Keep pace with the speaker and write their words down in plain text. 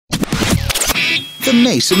The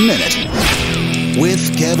Nason Minute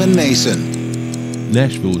with Kevin Nason.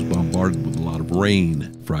 Nashville was bombarded with a lot of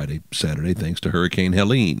rain Friday, Saturday, thanks to Hurricane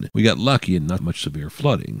Helene. We got lucky and not much severe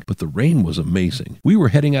flooding, but the rain was amazing. We were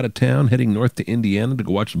heading out of town, heading north to Indiana to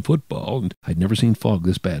go watch some football, and I'd never seen fog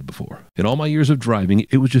this bad before. In all my years of driving,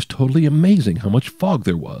 it was just totally amazing how much fog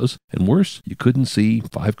there was, and worse, you couldn't see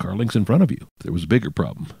 5 car lengths in front of you. There was a bigger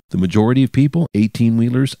problem. The majority of people,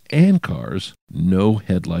 18-wheelers and cars, no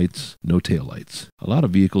headlights, no taillights. A lot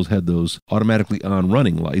of vehicles had those automatically on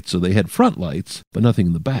running lights, so they had front lights, but nothing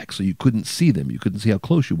in the back, so you couldn't see them. You couldn't see how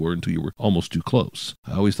close you were until you were almost too close.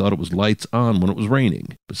 I always thought it was lights on when it was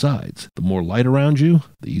raining. Besides, the more light around you,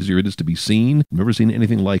 the easier it is to be seen. I've never seen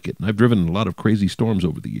anything like it, and I've driven in a lot of crazy storms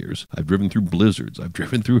over the years. I've driven through blizzards. I've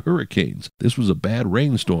driven through hurricanes. This was a bad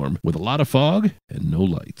rainstorm with a lot of fog and no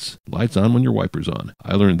lights. Lights on when your wiper's on.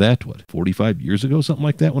 I learned that, 45 years ago, something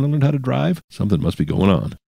like that, when I learned how to drive? Something must be going on.